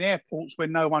expanding airports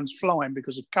when no one's flying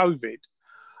because of COVID.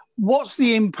 What's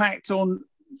the impact on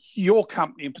your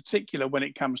company in particular when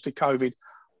it comes to COVID?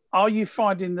 Are you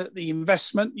finding that the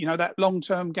investment, that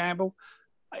long-term gamble,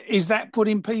 is that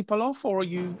putting people off, or are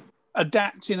you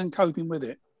adapting and coping with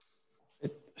it?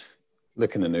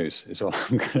 Look in the news is all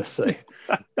I'm going to say.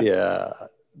 Yeah,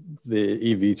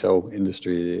 the eVTOL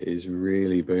industry is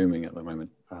really booming at the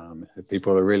moment.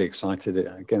 People are really excited.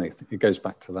 Again, it goes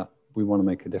back to that. We want to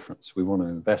make a difference. We want to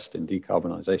invest in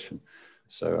decarbonisation.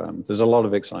 So there's a lot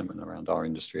of excitement around our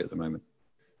industry at the moment.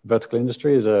 Vertical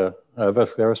industry is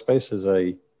Vertical Aerospace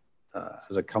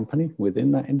as a company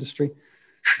within that industry.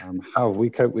 How have we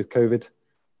coped with COVID?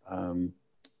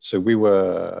 So we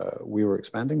were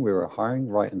expanding, we were hiring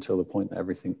right until the point that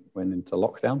everything went into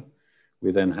lockdown.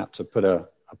 We then had to put a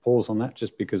pause on that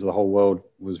just because the whole world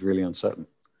was really uncertain.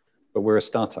 But we're a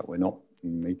startup. We're not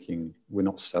we're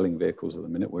not selling vehicles at the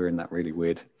minute. We're in that really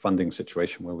weird funding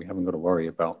situation where we haven't got to worry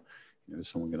about, is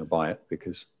someone going to buy it,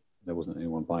 because there wasn't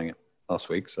anyone buying it last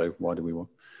week. So why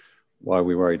are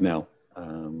we worried now?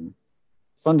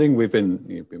 Funding, we've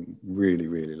been really,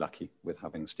 really lucky with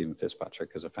having Stephen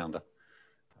Fitzpatrick as a founder.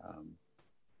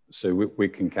 So we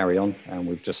can carry on, and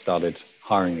we've just started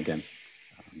hiring again.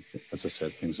 As I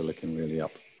said, things are looking really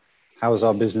up. How has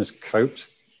our business coped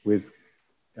with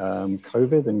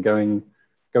COVID and going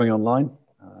online?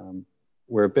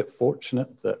 We're a bit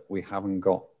fortunate that we haven't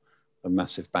got a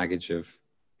massive baggage of,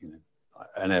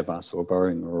 an Airbus or a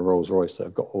Boeing or a Rolls-Royce that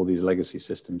have got all these legacy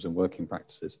systems and working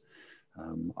practices.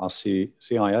 Our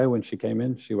CIO, when she came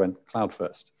in, she went cloud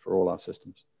first for all our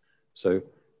systems. So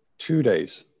 2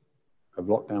 days of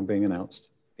lockdown being announced,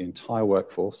 the entire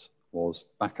workforce was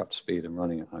back up to speed and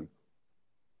running at home.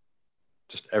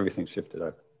 Just everything shifted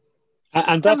over.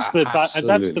 And that's the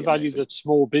value amazing that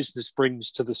small business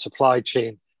brings to the supply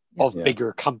chain of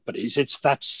bigger companies. It's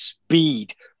that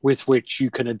speed with which you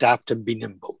can adapt and be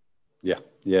nimble.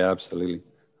 Yeah, absolutely.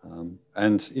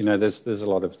 And there's a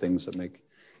lot of things that make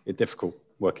it difficult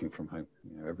working from home.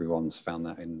 Everyone's found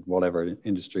that in whatever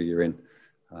industry you're in.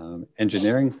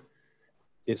 Engineering,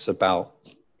 it's about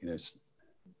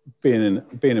being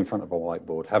in front of a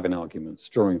whiteboard, having arguments,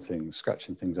 drawing things,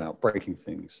 scratching things out, breaking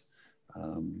things,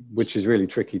 which is really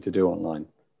tricky to do online.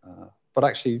 But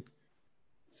actually,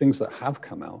 things that have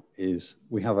come out is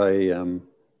we have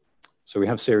we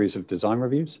have series of design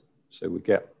reviews. So we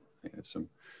get some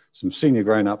senior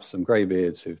grown-ups, some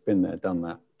greybeards who've been there, done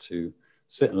that, to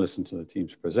sit and listen to the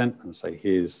teams present and say,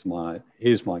 here's my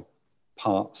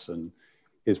parts, and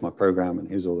here's my program, and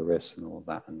here's all the risks and all of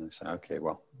that. And they say, okay,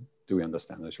 well, do we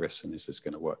understand those risks, and is this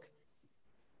going to work?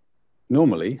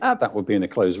 Normally, that would be in a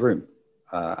closed room,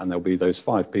 and there'll be those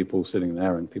 5 people sitting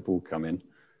there, and people will come in.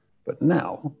 But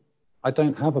now, I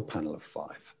don't have a panel of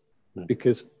 5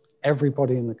 because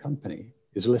everybody in the company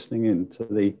is listening in to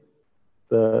the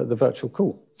virtual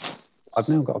call. I've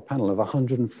now got a panel of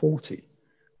 140,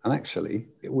 and actually,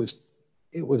 it was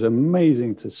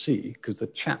amazing to see, because the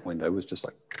chat window was just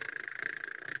like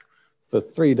for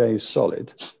 3 days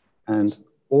solid, and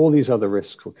all these other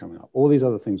risks were coming up, all these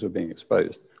other things were being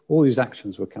exposed, all these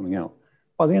actions were coming out.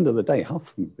 By the end of the day, half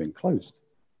of them had been closed.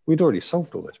 We'd already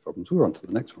solved all those problems. We were on to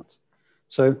the next ones.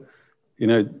 So,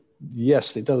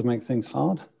 yes, it does make things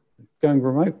hard going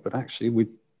remote, but actually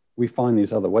we find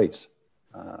these other ways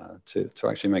to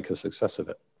actually make a success of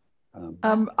it.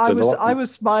 I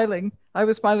was smiling. I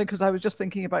was smiling because I was just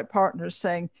thinking about partners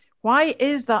saying, why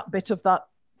is that bit of that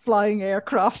flying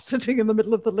aircraft sitting in the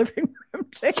middle of the living room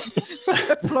taking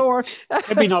the floor?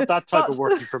 Maybe not that type of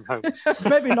working from home.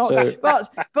 Maybe not.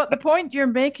 But the point you're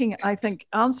making, I think,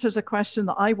 answers a question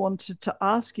that I wanted to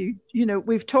ask you.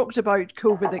 We've talked about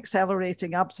COVID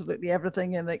accelerating absolutely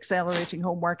everything, and accelerating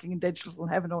home working and digital,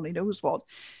 and heaven only knows what.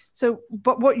 So,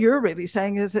 but what you're really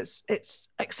saying is it's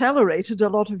accelerated a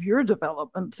lot of your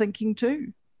development thinking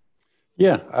too.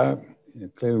 Yeah,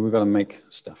 clearly we've got to make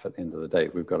stuff at the end of the day.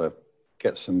 We've got to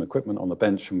get some equipment on the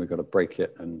bench, and we've got to break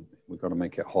it, and we've got to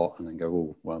make it hot, and then go,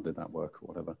 oh, well, did that work or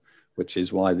whatever, which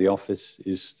is why the office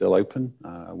is still open.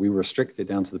 We restrict it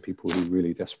down to the people who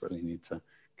really desperately need to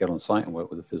get on site and work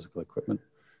with the physical equipment.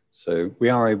 So we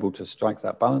are able to strike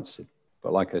that balance.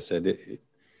 But like I said,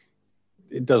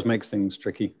 it does make things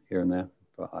tricky here and there.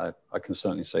 But I can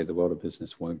certainly say the world of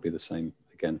business won't be the same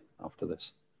again after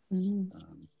this. And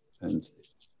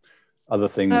other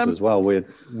things as well.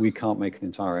 We can't make an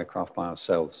entire aircraft by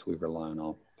ourselves. We rely on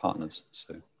our partners.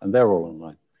 And they're all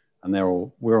online, and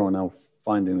we're all now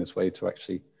finding this way to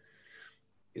actually.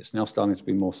 It's now starting to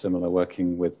be more similar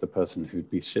working with the person who'd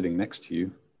be sitting next to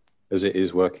you, as it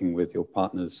is working with your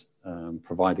partners,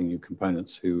 providing you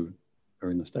components who are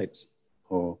in the States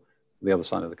or the other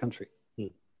side of the country.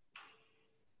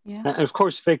 Yeah. And of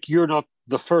course, Vic, you're not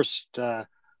the first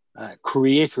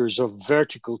creators of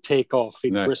vertical takeoff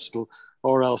in Bristol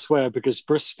or elsewhere, because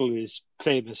Bristol is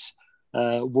famous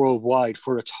worldwide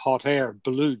for its hot air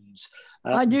balloons.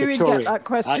 I knew Victoria, you'd get that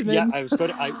question in. Yeah, I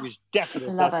was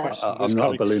definitely that question. I'm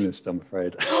not a balloonist, I'm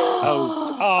afraid.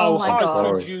 Oh my how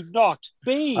God. could you not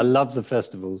be? I love the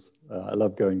festivals. I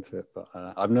love going to it, but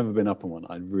I've never been up on one.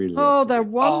 I really Oh, they're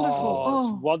wonderful. Oh,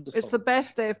 it's wonderful. It's the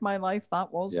best day of my life,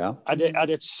 that was. Yeah. And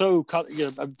it's so,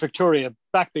 Victoria,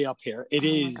 back me up here. It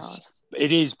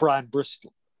is brand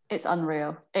Bristol. It's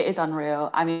unreal. It is unreal.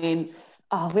 I mean,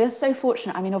 we're so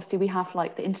fortunate. I mean, obviously we have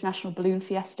like the International Balloon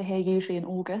Fiesta here, usually in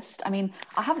August. I mean,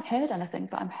 I haven't heard anything,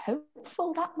 but I'm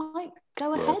hopeful that might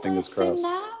go ahead soon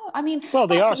now. I mean, well,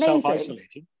 they are amazing.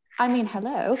 self-isolating. I mean,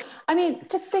 hello. I mean,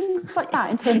 just things like that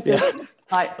in terms of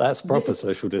Like, That's proper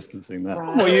social distancing. That.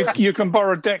 Right. Well, you can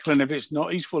borrow Declan if it's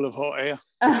not. He's full of hot air.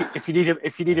 If you need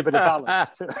a bit of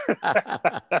ballast.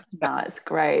 No, it's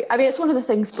great. I mean, it's one of the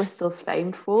things Bristol's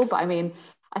famed for. But I mean,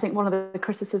 I think one of the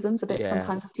criticisms a bit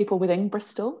sometimes of people within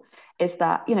Bristol is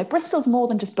that, you know, Bristol's more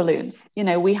than just balloons. You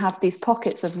know, we have these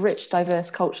pockets of rich,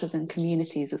 diverse cultures and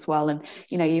communities as well. And,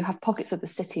 you know, you have pockets of the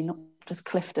city, not just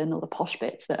Clifton or the posh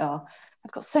bits that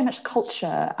have got so much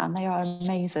culture and they are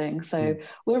amazing. So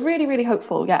we're really, really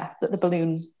hopeful, that the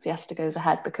balloon fiesta goes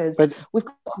ahead, because we've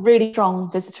got a really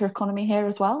strong visitor economy here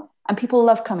as well. And people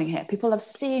love coming here. People love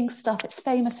seeing stuff. It's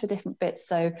famous for different bits.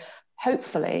 So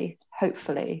hopefully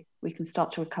we can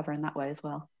start to recover in that way as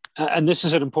well. And this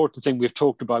is an important thing we've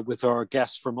talked about with our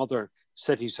guests from other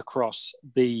cities across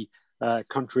the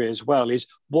country as well, is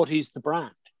what is the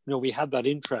brand? You know, we had that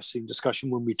interesting discussion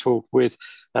when we talked with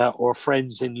our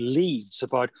friends in Leeds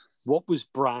about what was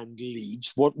brand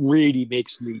Leeds, what really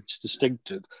makes Leeds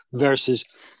distinctive versus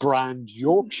brand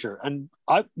Yorkshire. And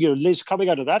Liz, coming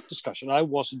out of that discussion, I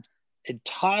wasn't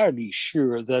entirely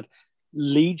sure that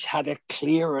Leeds had a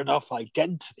clear enough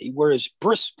identity, whereas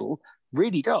Bristol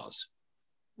really does.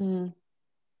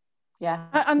 Yeah,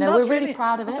 and we're really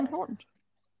proud of it. That's important.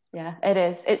 Yeah, it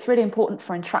is. It's really important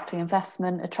for attracting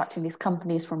investment, attracting these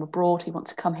companies from abroad who want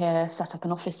to come here, set up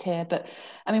an office here. But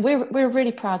I mean, we're a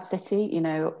really proud city. You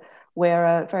know, we're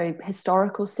a very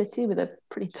historical city with a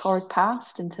pretty torrid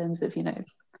past in terms of, you know,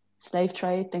 slave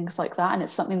trade, things like that. And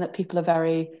it's something that people are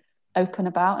very open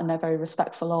about and they're very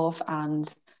respectful of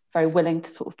and very willing to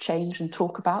sort of change and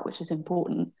talk about, which is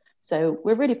important. So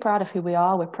we're really proud of who we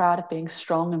are. We're proud of being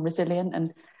strong and resilient.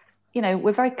 And, you know,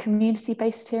 we're very community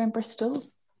based here in Bristol.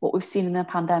 What we've seen in the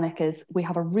pandemic is we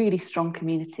have a really strong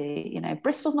community. You know,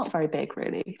 Bristol's not very big,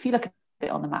 really. If you look at it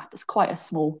on the map, it's quite a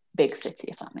small, big city,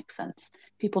 if that makes sense.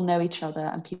 People know each other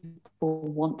and people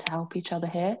want to help each other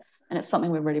here. And it's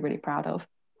something we're really, really proud of.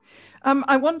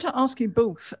 I want to ask you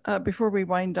both, before we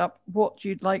wind up, what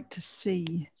you'd like to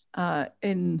see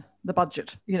in the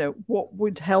budget. You know, what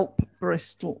would help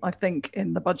Bristol, I think,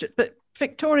 in the budget. But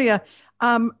Victoria,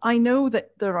 I know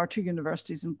that there are 2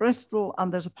 universities in Bristol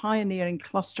and there's a pioneering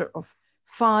cluster of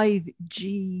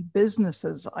 5G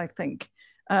businesses, I think,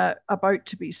 about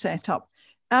to be set up.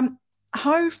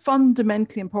 How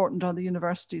fundamentally important are the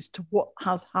universities to what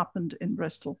has happened in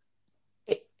Bristol?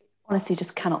 It honestly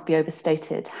just cannot be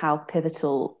overstated how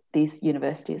pivotal these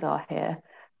universities are here.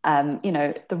 You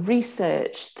know, the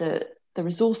research, the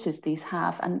resources these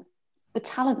have, and the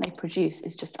talent they produce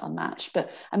is just unmatched. But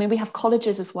I mean, we have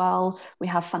colleges as well. We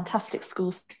have fantastic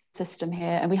school system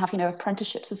here, and we have, you know,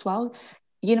 apprenticeships as well.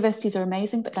 Universities are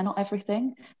amazing, but they're not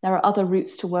everything. There are other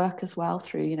routes to work as well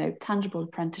through, you know, tangible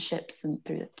apprenticeships and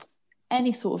through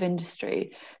any sort of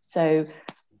industry. So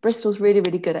Bristol's really,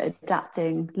 really good at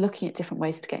adapting, looking at different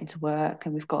ways to get into work.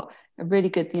 And we've got a really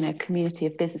good, you know, community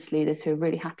of business leaders who are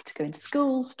really happy to go into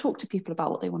schools, talk to people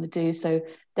about what they want to do. So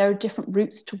there are different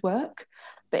routes to work.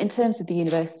 But in terms of the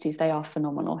universities, they are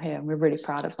phenomenal here, and we're really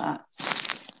proud of that.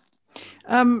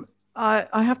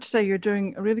 I have to say you're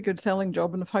doing a really good selling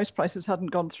job, and if house prices hadn't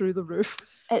gone through the roof,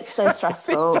 it's so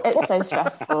stressful. It's so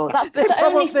stressful. That's the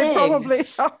only thing. They probably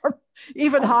are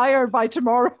even higher by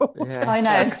tomorrow. Yeah. I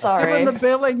know. Sorry.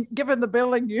 Given the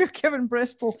billing you've given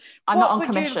Bristol, I'm not on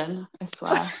commission. I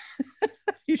swear.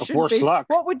 You should worse be. luck.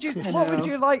 What would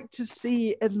you like to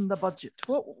see in the budget?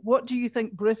 What do you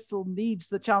think Bristol needs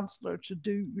the Chancellor to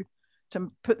do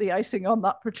to put the icing on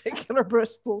that particular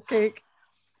Bristol cake?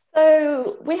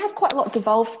 So we have quite a lot of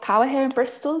devolved power here in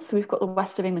Bristol. So we've got the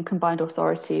West of England Combined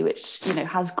Authority, which, you know,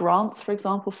 has grants, for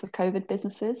example, for COVID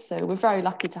businesses. So we're very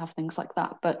lucky to have things like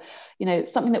that. But, you know,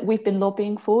 something that we've been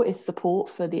lobbying for is support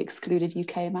for the excluded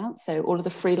UK amount. So all of the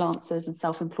freelancers and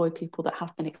self-employed people that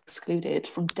have been excluded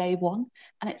from day one.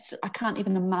 And I can't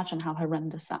even imagine how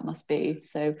horrendous that must be.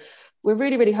 So we're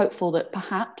really, really hopeful that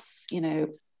perhaps, you know,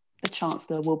 the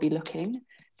Chancellor will be looking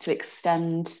to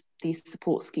extend these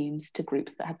support schemes to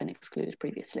groups that have been excluded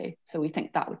previously. So we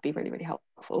think that would be really, really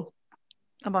helpful.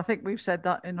 And I think we've said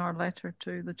that in our letter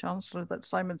to the Chancellor that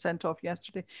Simon sent off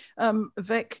yesterday.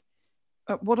 Vic,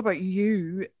 what about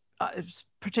you,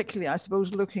 particularly, I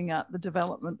suppose, looking at the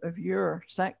development of your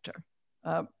sector?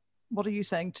 What are you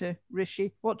saying to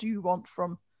Rishi? What do you want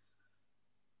from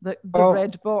the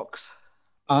red box?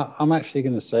 I'm actually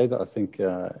going to say that I think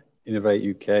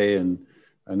Innovate UK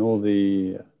and all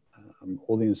the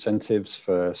incentives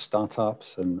for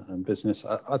startups and business,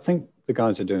 I think the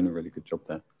guys are doing a really good job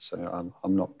there. So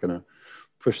I'm not going to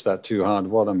push that too hard.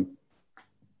 What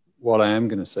I am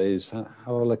going to say is how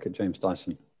I look at James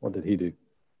Dyson. What did he do?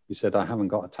 He said, I haven't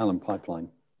got a talent pipeline,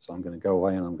 so I'm going to go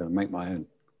away and I'm going to make my own.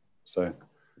 So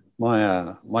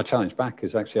my challenge back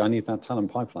is actually I need that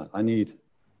talent pipeline. I need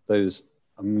those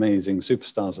amazing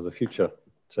superstars of the future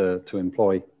to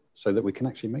employ so that we can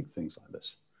actually make things like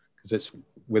this. Because it's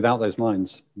without those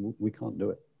minds, we can't do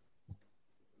it.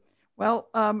 Well,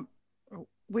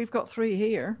 we've got 3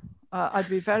 here. I'd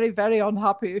be very, very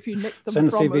unhappy if you nicked them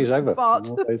Send from CVs us, over.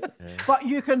 but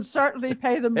you can certainly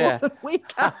pay them more than we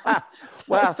can.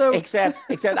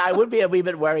 Except I would be a wee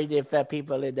bit worried if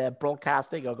people in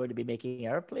broadcasting are going to be making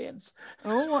airplanes.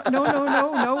 Oh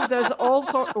no! There's all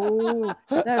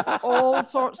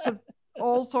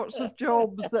sorts of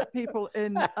jobs that people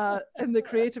in the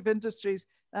creative industries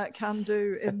can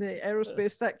do in the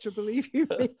aerospace sector, believe you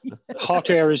me. Hot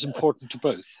air is important to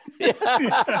both.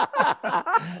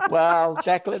 Well,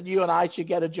 Declan, you and I should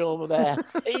get a job there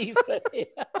easily.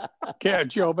 Get a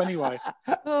job anyway.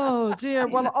 Oh dear.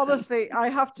 Well, honestly, I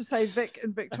have to say, Vic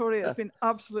and Victoria, it's been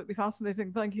absolutely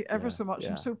fascinating. Thank you ever so much.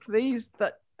 I'm so pleased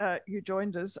that you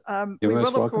joined us. You're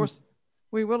most welcome.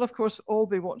 We will, of course, all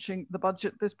be watching the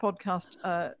budget. This podcast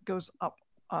goes up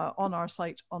on our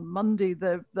site on Monday.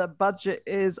 The budget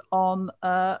is on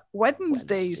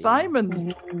Wednesday.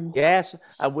 Simon. Yes,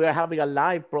 and we're having a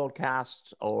live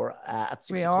broadcast at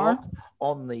 6 o'clock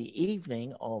on the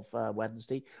evening of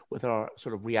Wednesday with our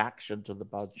sort of reaction to the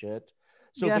budget.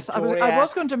 So yes, Victoria, I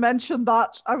was going to mention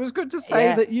that. I was going to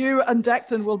say that you and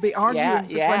Declan will be arguing for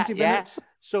 20 minutes.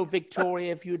 So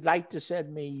Victoria, if you'd like to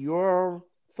send me your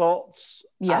thoughts,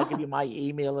 I'll give you my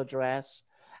email address,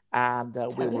 and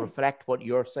we'll reflect what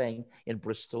you're saying in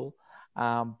Bristol.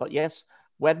 But yes,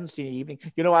 Wednesday evening,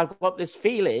 I've got this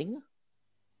feeling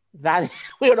that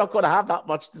we're not going to have that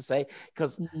much to say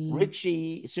because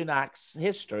Rishi Sunak's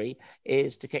history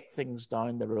is to kick things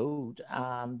down the road,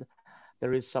 and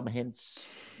there is some hints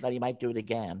that he might do it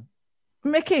again.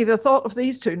 Mickey, the thought of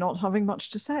these two not having much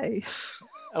to say.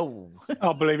 Oh,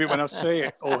 I'll believe it when I see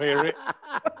it or hear it.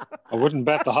 I wouldn't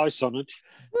bet the house on it.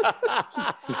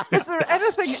 Is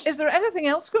there anything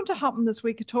else going to happen this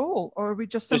week at all, or are we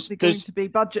just simply going to be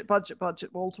budget,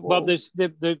 wall to wall? Well, there's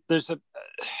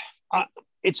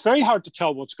it's very hard to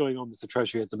tell what's going on with the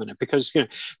Treasury at the minute because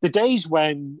the days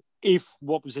when if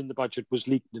what was in the budget was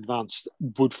leaked in advance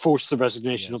would force the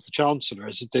resignation of the Chancellor,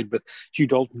 as it did with Hugh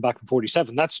Dalton back in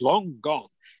 1947, that's long gone.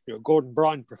 Gordon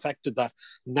Brown perfected that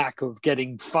knack of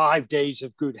getting 5 days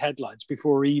of good headlines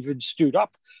before he even stood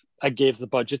up and gave the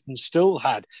budget and still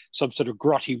had some sort of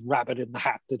grotty rabbit in the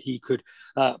hat that he could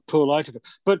pull out of it.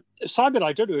 But Simon,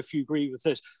 I don't know if you agree with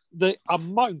this. The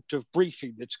amount of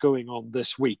briefing that's going on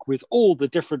this week with all the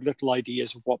different little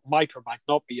ideas of what might or might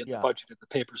not be in the budget in the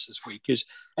papers this week is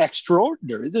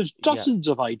extraordinary. There's dozens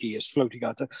of ideas floating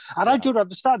out there. And I don't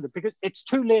understand it because it's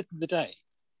too late in the day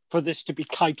for this to be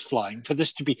kite flying, for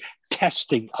this to be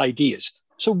testing ideas.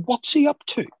 So what's he up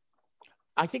to?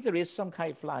 I think there is some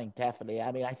kite flying, definitely.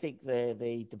 I mean, I think the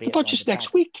debate... The budget's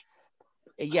next week.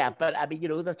 Yeah, but I mean,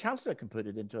 the Chancellor can put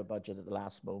it into a budget at the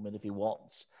last moment if he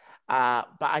wants. But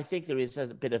I think there is a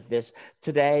bit of this.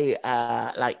 Today,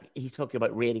 like he's talking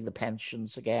about raiding the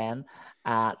pensions again.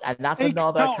 And that's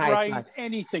another kind of... He can't raid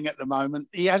anything at the moment.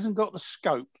 He hasn't got the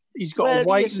scope. He's got to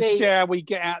wait and see how we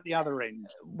get out the other end.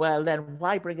 Well, then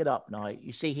why bring it up now?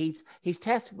 You see, he's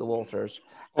testing the waters.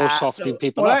 Or softening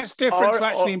people up. Well, that's different to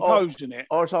actually imposing it.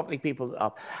 Or softening people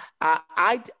up.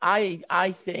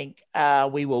 I think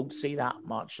we won't see that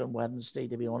much on Wednesday,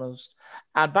 to be honest.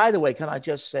 And by the way, can I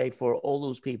just say, for all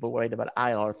those people worried about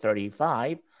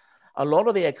IR35, a lot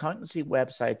of the accountancy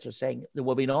websites are saying there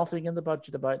will be nothing in the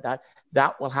budget about that.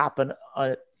 That will happen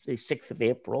the 6th of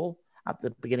April at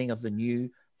the beginning of the new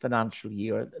financial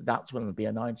year. That's when it will be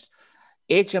announced.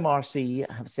 HMRC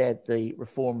have said the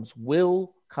reforms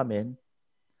will come in.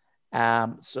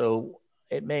 So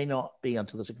it may not be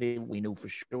until the 6th, we know for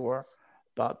sure.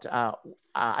 But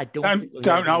I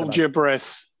don't hold your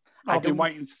breath. I've been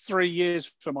waiting 3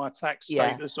 years for my tax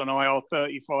status on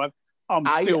IR35. I'm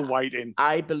still waiting.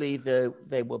 I believe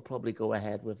they will probably go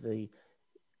ahead with the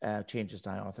changes to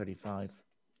IR35.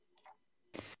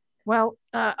 Well,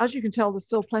 as you can tell, there's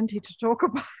still plenty to talk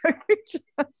about.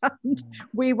 And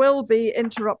we will be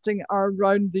interrupting our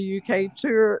Round the UK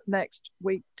tour next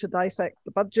week to dissect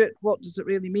the budget. What does it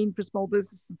really mean for small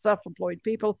business and self-employed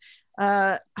people?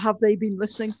 Have they been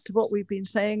listening to what we've been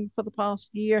saying for the past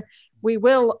year? We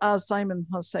will, as Simon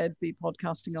has said, be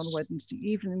podcasting on Wednesday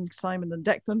evening. Simon and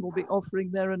Declan will be offering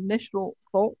their initial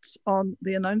thoughts on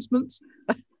the announcements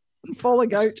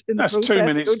falling out in the process. That's 2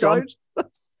 minutes gone.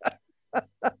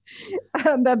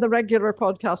 And then the regular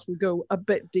podcast will go a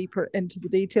bit deeper into the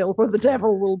detail, where the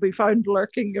devil will be found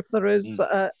lurking if there is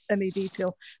any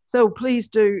detail. So please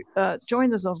do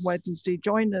join us on Wednesday.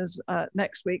 Join us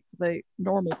next week for the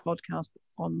normal podcast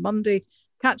on Monday.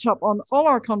 Catch up on all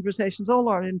our conversations, all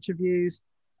our interviews,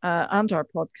 and our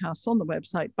podcasts on the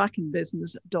website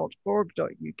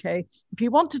backinbusiness.org.uk. If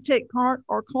you want to take part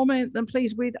or comment, then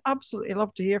please, we'd absolutely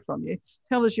love to hear from you.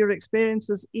 Tell us your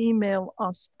experiences. Email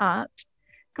us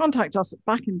contact us at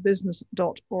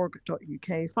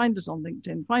backinbusiness.org.uk. Find us on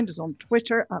LinkedIn. Find us on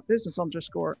Twitter at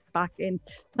business_backin.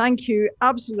 Thank you,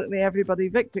 absolutely everybody.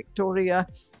 Vic, Victoria,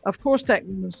 of course,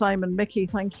 Declan and Simon, Mickey,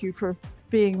 thank you for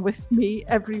being with me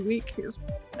every week.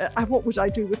 What would I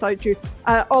do without you?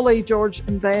 Ollie, George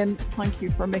and Ben, thank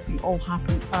you for making it all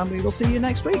happen. And we will see you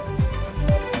next week.